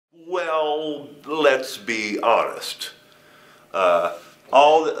Well, let's be honest.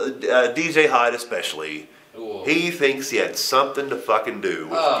 DJ Hyde especially, Ooh. he thinks he had something to fucking do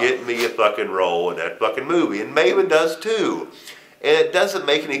with getting me a fucking role in that fucking movie, and Maven does too. And it doesn't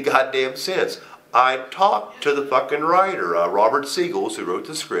make any goddamn sense. I talked to the fucking writer, Robert Siegels, who wrote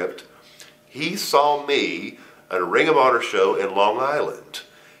the script. He saw me at a Ring of Honor show in Long Island.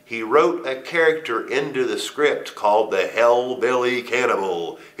 He wrote a character into the script called the Hellbilly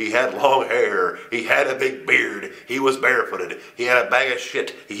Cannibal. He had long hair. He had a big beard. He was barefooted. He had a bag of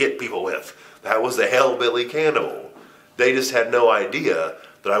shit he hit people with. That was the Hellbilly Cannibal. They just had no idea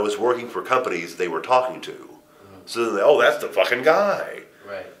that I was working for companies they were talking to. So then they, oh, that's the fucking guy.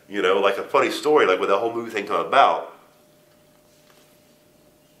 Right. You know, like a funny story, like when the whole movie thing came about.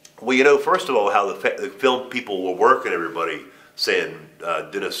 Well, you know, first of all, how the film people were working everybody, saying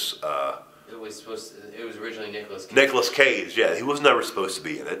Dennis... It was originally Nicolas Cage. Nicolas Cage, yeah. He was never supposed to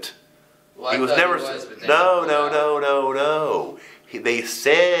be in it. Well, he was never... No. They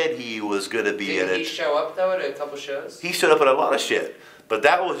said he was going to be in it. Didn't he show up, though, at a couple shows? He showed up at a lot of shit. But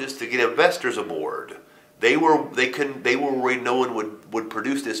that was just to get investors aboard. They were worried no one would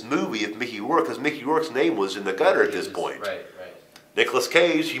produce this movie if Mickey Rourke, because Mickey Rourke's name was in the gutter at this point. Right. Nicolas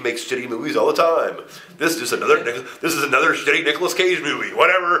Cage, he makes shitty movies all the time. This is another shitty Nicolas Cage movie.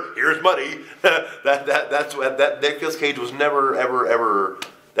 Whatever, here's money. that Nicolas Cage was never ever.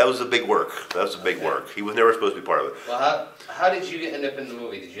 That was a big work. That was a big work. He was never supposed to be part of it. Well, how did you end up in the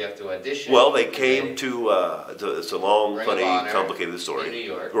movie? Did you have to audition? Well, they came to. It's a long, funny, complicated story. In New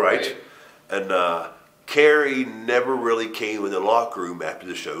York, right? And Carrie never really came in the locker room after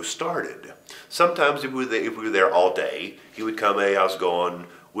the show started. Sometimes if we were there all day, he would come, hey, how's it going?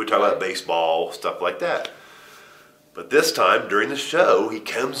 We'd talk about baseball, stuff like that. But this time, during the show, he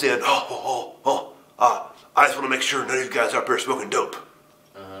comes in, I just want to make sure none of you guys are up here smoking dope.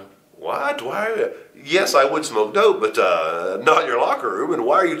 What? Why? Yes, I would smoke dope, but not in your locker room. And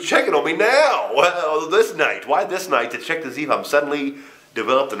why are you checking on me now? Well, this night. Why this night to check to see if I'm suddenly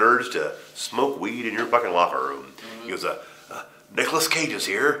developed an urge to smoke weed in your fucking locker room? He goes, Nicolas Cage is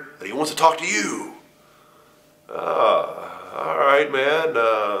here, and he wants to talk to you. All right, man.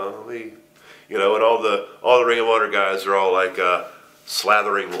 You know, and all the Ring of Honor guys are all like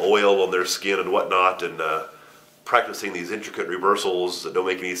slathering oil on their skin and whatnot, and practicing these intricate reversals that don't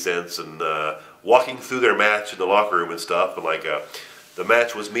make any sense, and walking through their match in the locker room and stuff. And like the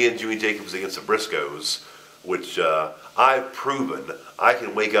match was me and Jimmy Jacobs against the Briscoes, which I've proven I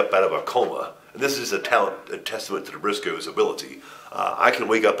can wake up out of a coma. And this is a testament to the Briscoes' ability. I can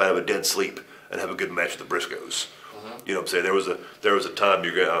wake up out of a dead sleep and have a good match with the Briscoes. You know what I'm saying? There was a time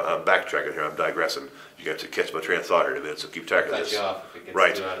I'm backtracking here. I'm digressing. You got to catch my train of thought here in a minute, so keep track of this.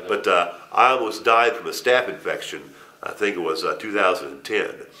 Right. But I almost died from a staph infection. I think it was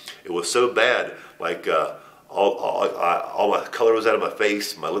 2010. It was so bad, like all my color was out of my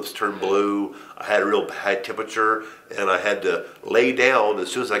face. My lips turned blue. I had a real high temperature, and I had to lay down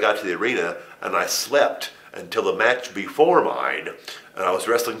as soon as I got to the arena, and I slept until the match before mine. And I was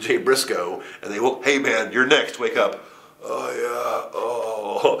wrestling Jay Briscoe, and they woke, hey man, you're next, wake up. Oh yeah,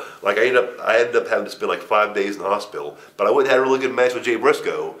 oh. Like I ended up having to spend like 5 days in the hospital, but I wouldn't have had a really good match with Jay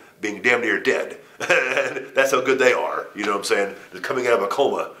Briscoe, being damn near dead. That's how good they are, you know what I'm saying? They're coming out of a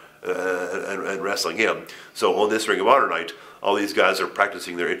coma and wrestling him. So on this Ring of Honor night, all these guys are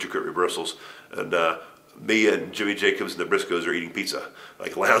practicing their intricate reversals, and me and Jimmy Jacobs and the Briscoes are eating pizza,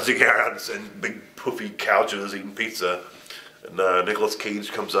 like lounging around in big poofy couches eating pizza. And Nicolas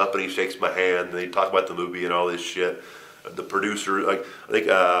Cage comes up and he shakes my hand, and they talk about the movie and all this shit. And the producer, like I think,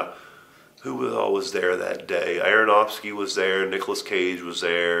 who all was there that day? Aronofsky was there. Nicolas Cage was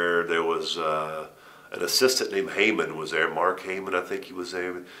there. There was an assistant named Heyman was there. Mark Heyman, I think he was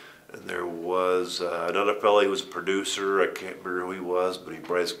there. And there was another fellow. He was a producer. I can't remember who he was, but he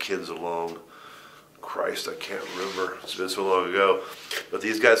brought his kids along. Christ, I can't remember. It's been so long ago. But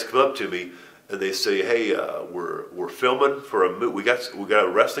these guys come up to me and they say, "Hey, we're filming for a movie. We got a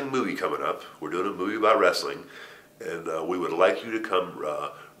wrestling movie coming up. We're doing a movie about wrestling, and we would like you to come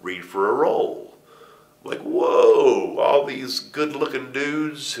read for a role." I'm like, whoa! All these good-looking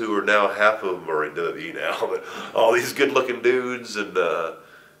dudes who are now half of them are in WWE now, but all these good-looking dudes, and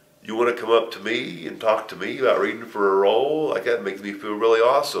you want to come up to me and talk to me about reading for a role? Like that makes me feel really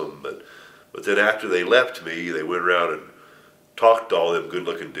awesome. But then after they left me, they went around and talked to all them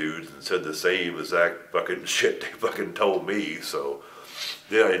good-looking dudes and said the same exact fucking shit they fucking told me. So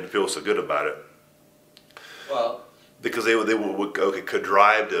then I didn't feel so good about it. Well, because they could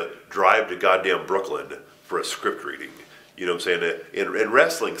drive to goddamn Brooklyn for a script reading. You know what I'm saying? In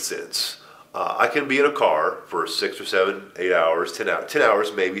wrestling sense, I can be in a car for 6 or 7, 8 hours, 10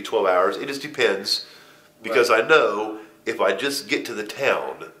 hours maybe, 12 hours. It just depends, because I know if I just get to the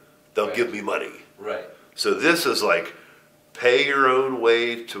town, they'll give me money. Right. So this is like pay your own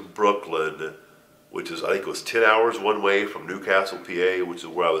way to Brooklyn, which is, I think it was 10 hours one way from Newcastle, PA, which is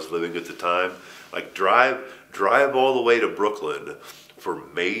where I was living at the time. Like drive all the way to Brooklyn for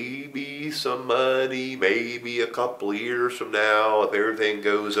maybe some money, maybe a couple of years from now, if everything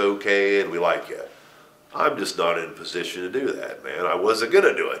goes okay and we like it. I'm just not in a position to do that, man. I wasn't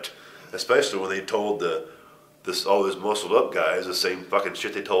gonna do it, especially when they told all those muscled up guys the same fucking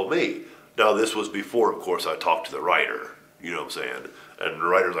shit they told me. Now this was before, of course, I talked to the writer. You know what I'm saying? And the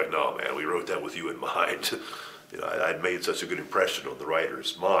writer's like, no, man, we wrote that with you in mind. You know, I'd made such a good impression on the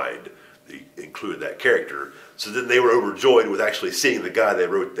writer's mind. They included that character. So then they were overjoyed with actually seeing the guy they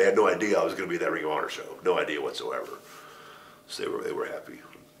wrote. They had no idea I was going to be at that Ring of Honor show. No idea whatsoever. So they were happy.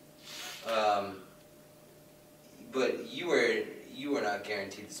 But you were not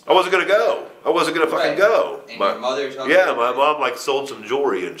guaranteed the spot. I wasn't going to go. I wasn't going to fucking go. And your mother told Yeah, my mom like sold some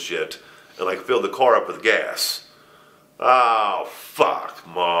jewelry and shit and like filled the car up with gas. Oh, fuck,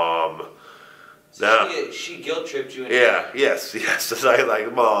 Mom. So she guilt tripped you. Yes. It's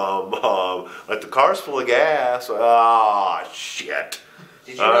like, Mom. Like, the car's full of gas. Oh, shit.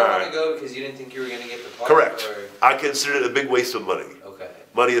 Did you not want to go because you didn't think you were going to get the part? Correct. Or? I considered it a big waste of money. Okay.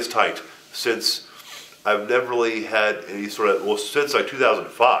 Money is tight. Since I've never really had any sort of, well, since like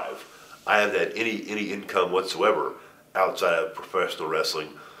 2005, I haven't had any income whatsoever outside of professional wrestling.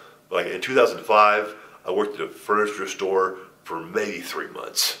 Like in 2005, I worked at a furniture store for maybe 3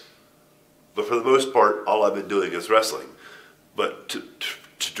 months. But for the most part, all I've been doing is wrestling. But to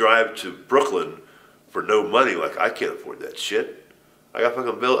drive to Brooklyn for no money, like, I can't afford that shit. I got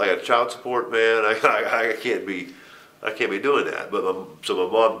fucking bills. I got child support, man. I can't be doing that. But so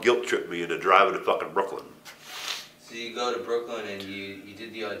my mom guilt tripped me into driving to fucking Brooklyn. So you go to Brooklyn and you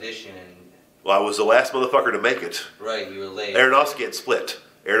did the audition and. Well, I was the last motherfucker to make it. Right, you were late. Aronofsky had split.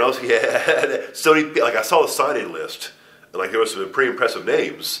 Aronofsky had so many. Like, I saw the signing list, and like there was some pretty impressive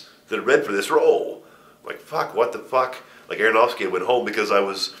names that had read for this role. Like, fuck, what the fuck? Like, Aronofsky went home because I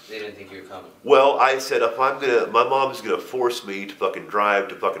was... They didn't think you were coming. Well, I said, if I'm gonna... My mom's gonna force me to fucking drive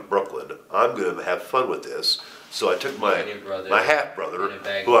to fucking Brooklyn. I'm gonna have fun with this. So I took my half-brother,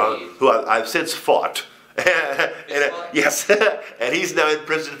 who I've since fought. Yes. And he's now in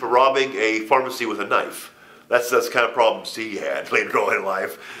prison for robbing a pharmacy with a knife. That's kind of problems he had later on in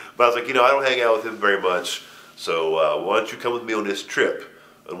life. But I was like, I don't hang out with him very much. So why don't you come with me on this trip?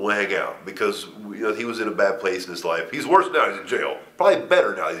 And we'll hang out, because he was in a bad place in his life. He's worse now, he's in jail. Probably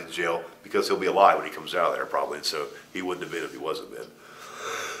better now he's in jail, because he'll be alive when he comes out of there, probably. And so he wouldn't have been if he wasn't been.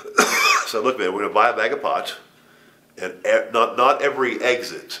 So look, man, we're going to buy a bag of pot, and not every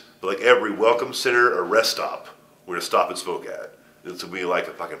exit, but like every welcome center or rest stop, we're going to stop and smoke at. This will be like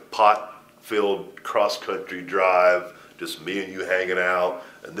a fucking pot-filled cross-country drive, just me and you hanging out,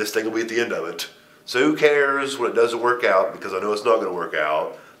 and this thing will be at the end of it. So who cares when it doesn't work out, because I know it's not going to work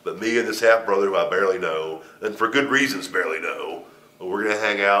out, but me and this half-brother who I barely know, and for good reasons barely know, but we're going to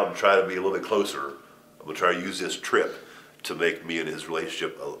hang out and try to be a little bit closer. I'm going to try to use this trip to make me and his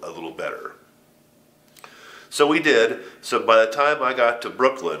relationship a little better. So we did. So by the time I got to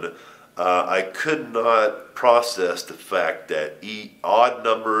Brooklyn, I could not process the fact that odd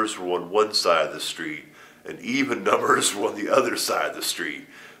numbers were on one side of the street and even numbers were on the other side of the street.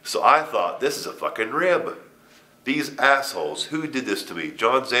 So I thought, this is a fucking rib. These assholes, who did this to me?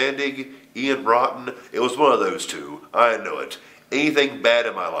 John Zandig, Ian Broughton? It was one of those two. I know it. Anything bad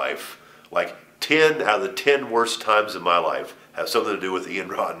in my life, like 10 out of the 10 worst times in my life, have something to do with Ian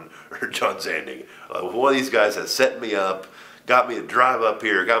Broughton or John Zandig. One of these guys has set me up, got me to drive up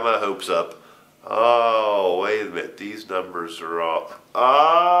here, got my hopes up. Oh, wait a minute, these numbers are off.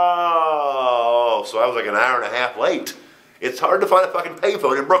 Oh, so I was like an hour and a half late. It's hard to find a fucking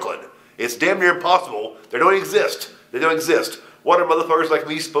payphone in Brooklyn. It's damn near impossible. They don't exist. They don't exist. What are motherfuckers like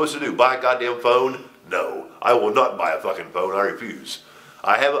me supposed to do? Buy a goddamn phone? No. I will not buy a fucking phone. I refuse.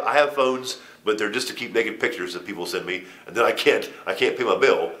 I have phones, but they're just to keep naked pictures that people send me, and then I can't pay my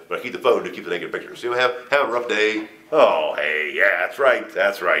bill, but I keep the phone to keep the naked pictures. Have a rough day. Oh, hey, yeah, that's right,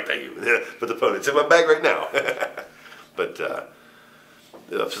 thank you. Put the phone, it's in my bag right now. But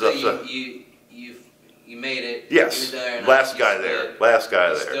you made it. Yes, last guy there.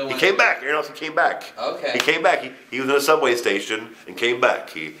 He came back. Aronofsky came back. Okay. He came back. He was in a subway station and came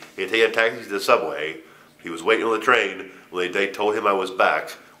back. He had taken a taxi to the subway. He was waiting on the train when they told him I was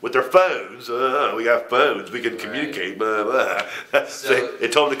back. with their phones. We got phones. We can communicate. Blah, blah. So they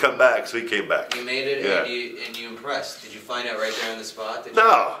told him to come back, so he came back. You made it, and you impressed. Did you find out right there on the spot?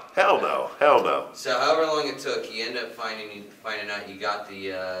 No, hell no, hell no. So however long it took, you end up finding out you got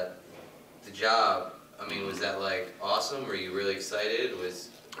the job. I mean, was that like awesome? Were you really excited? Or was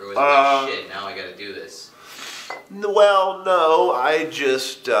it like, shit, now I got to do this? Well, no, I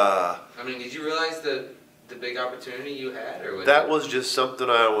just. I mean, did you realize the big opportunity you had, or was just something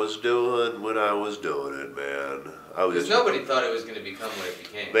I was doing when I was doing it, man. Because nobody thought it was going to become what it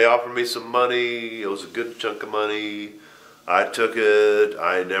became. They offered me some money. It was a good chunk of money. I took it.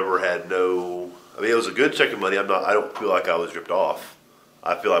 I never had no. I mean, it was a good chunk of money. I don't feel like I was ripped off.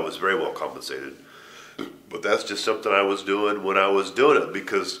 I feel I was very well compensated. But that's just something I was doing when I was doing it,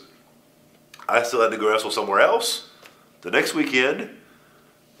 because I still had to go wrestle somewhere else the next weekend.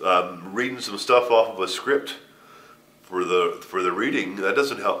 Reading some stuff off of a script for the reading, that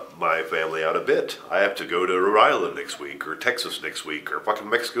doesn't help my family out a bit. I have to go to Rhode Island next week, or Texas next week, or fucking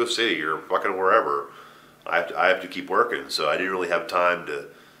Mexico City, or fucking wherever. I have to keep working, so I didn't really have time to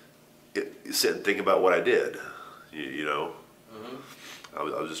sit and think about what I did. You know, I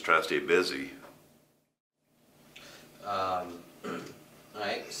was just trying to stay busy. All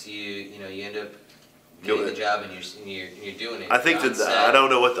right, so you end up getting the job, and you're doing it. I think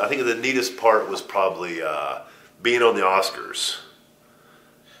I think the neatest part was probably being on the Oscars,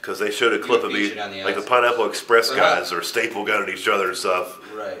 because they showed a clip of me, like the Pineapple Express guys are staple gunning each other and stuff.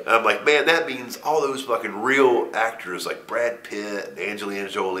 Right. And I'm like, man, that means all those fucking real actors like Brad Pitt and Angelina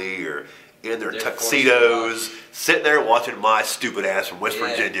Jolie are in their tuxedos, sitting there watching my stupid ass from West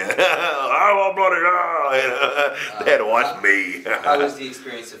Virginia. I want bloody, they had to watch me. How was the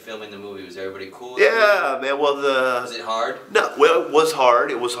experience of filming the movie? Was everybody cool? Yeah, man. Well, was it hard? No, well, it was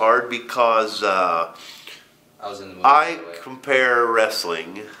hard. It was hard because I was in the movie. I compare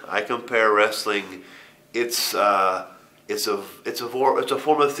wrestling. It's a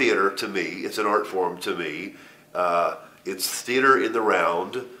form of theater to me. It's an art form to me. It's theater in the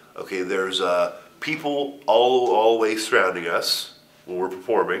round. Okay, there's people always surrounding us when we're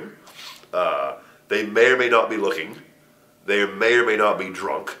performing. They may or may not be looking. They may or may not be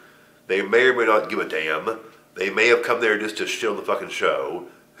drunk. They may or may not give a damn. They may have come there just to shit on the fucking show.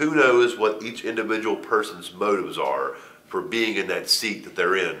 Who knows what each individual person's motives are for being in that seat that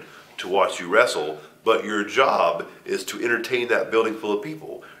they're in to watch you wrestle. But your job is to entertain that building full of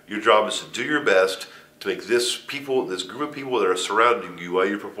people. Your job is to do your best to make this group of people that are surrounding you while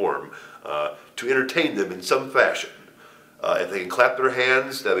you perform, to entertain them in some fashion. If they can clap their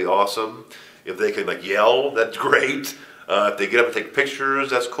hands, that'd be awesome. If they can yell, that's great. If they get up and take pictures,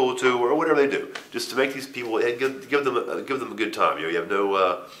 that's cool too, or whatever they do, just to make these people give them a good time. You have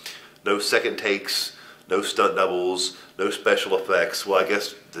no second takes, no stunt doubles, no special effects. Well, I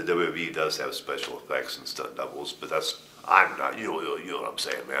guess the WWE does have special effects and stunt doubles, but I'm not. You know what I'm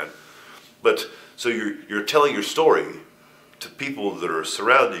saying, man. But so you're telling your story to people that are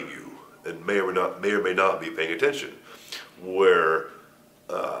surrounding you and may or may not be paying attention. Where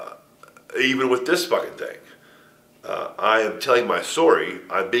even with this fucking thing, I am telling my story.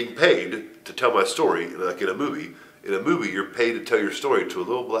 I'm being paid to tell my story, like in a movie. In a movie, you're paid to tell your story to a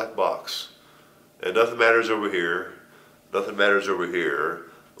little black box, and nothing matters over here. Nothing matters over here.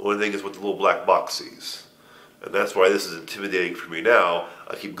 The only thing is what the little black box sees. And that's why this is intimidating for me now.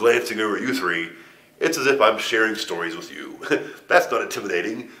 I keep glancing over at you three. It's as if I'm sharing stories with you. That's not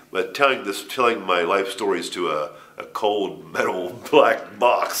intimidating, but telling my life stories to a cold metal black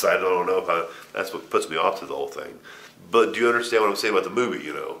box, I don't know if that's what puts me off to the whole thing. But do you understand what I'm saying about the movie,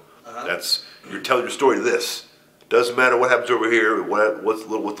 You're telling your story to this. Doesn't matter what happens over here, what the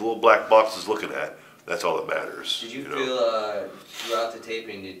little black box is looking at. That's all that matters. Did you feel throughout the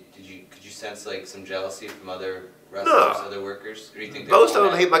taping? Could you sense some jealousy from other wrestlers, other workers? Or do you think most of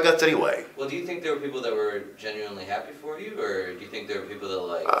them hate my guts anyway? Well, do you think there were people that were genuinely happy for you, or do you think there were people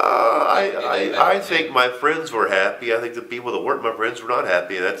that I think my friends were happy. I think the people that weren't my friends were not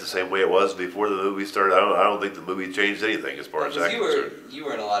happy, and that's the same way it was before the movie started. I don't think the movie changed anything as far as that concerned. You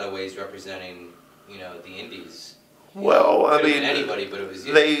were in a lot of ways representing, the indies. Well, I mean, anybody, but it was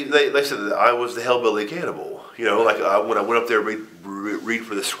you. They said that I was the hellbilly cannibal. When I went up there to read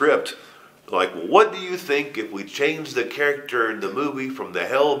for the script, well, what do you think if we change the character in the movie from the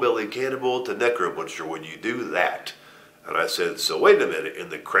hellbilly cannibal to Necro Butcher? Would you do that? And I said, so wait a minute. In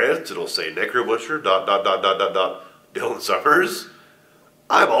the credits, it'll say Necro Butcher ... Dylan Summers.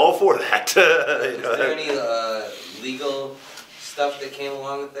 I'm all for that. Was there any legal stuff that came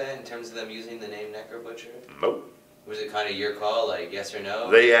along with that in terms of them using the name Necro Butcher? Nope. Was it kind of your call, yes or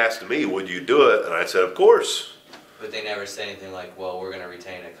no? They asked me, would you do it? And I said, of course. But they never said anything like, well, we're going to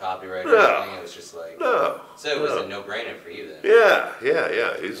retain a copyright or No. anything. It was just like... No. So it was a no-brainer for you then. Yeah.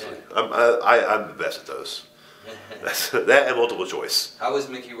 I'm the best at those. That and multiple choice. How was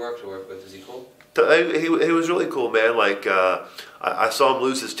Mickey Rourke to work with? Was he cool? He was really cool, man. Like I saw him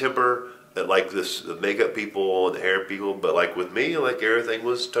lose his temper at like the makeup people and the hair people, but like with me, like everything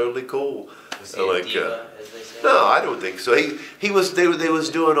was totally cool. Was he a diva, as they say? No, I don't think so. He was they was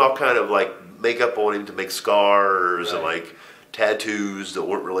doing all kind of like makeup on him to make scars and like tattoos that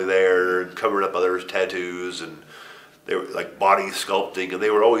weren't really there and covering up others' tattoos, and they were like body sculpting, and they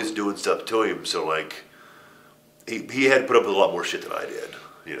were always doing stuff to him. So like he had to put up with a lot more shit than I did,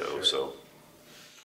 you know. Sure. So.